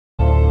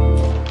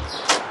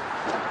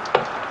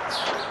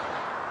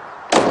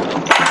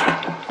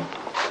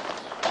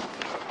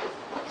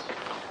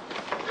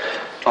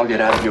I'll get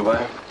out of your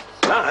way.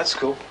 No, that's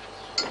cool.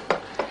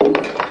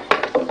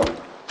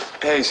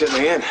 How you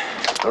settling in?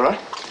 All right?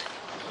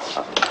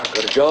 I've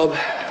got a job,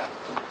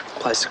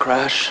 place to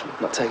crash.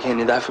 Not taking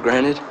any of that for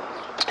granted.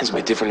 It's a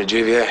bit different to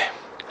Juvie, eh?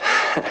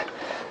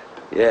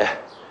 Yeah,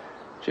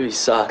 Juvie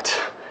sucked.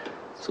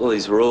 It's all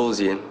these rules,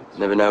 you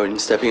never know when you're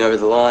stepping over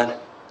the line.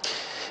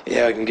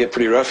 Yeah, it can get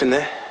pretty rough in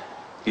there.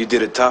 You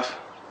did it tough.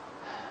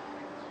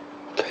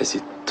 Casey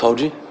told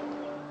you?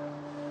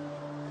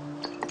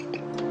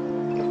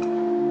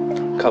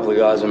 A couple of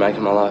guys were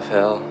making my life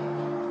hell.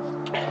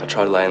 I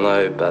tried laying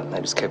low, but they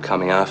just kept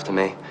coming after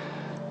me.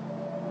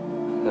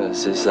 There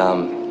was this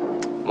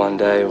one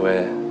day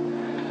where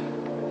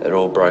it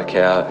all broke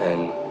out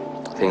and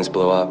things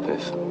blew up.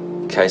 If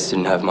Case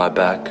didn't have my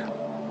back,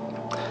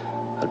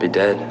 I'd be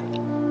dead.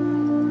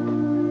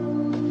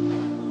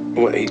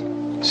 What, he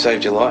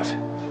saved your life?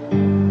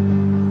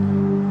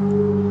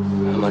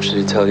 How much did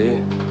he tell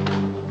you?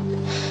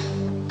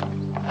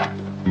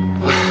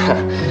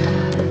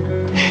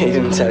 He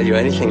didn't tell you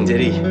anything, did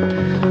he?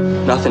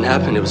 Nothing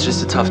happened. It was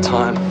just a tough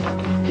time.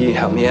 He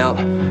helped me out.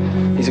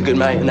 He's a good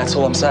mate, and that's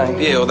all I'm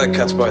saying. Yeah, well, that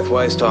cuts both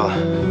ways, Tyler.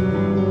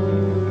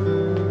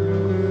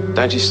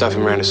 Don't you stuff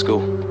him around to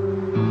school?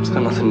 It's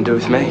got nothing to do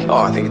with me. Oh,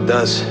 I think it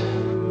does.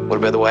 What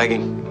about the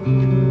wagging?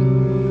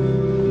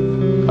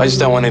 I just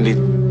don't want any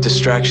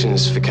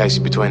distractions for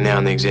Casey between now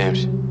and the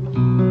exams.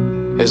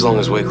 As long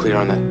as we're clear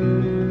on that.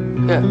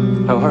 Yeah,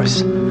 no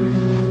worries.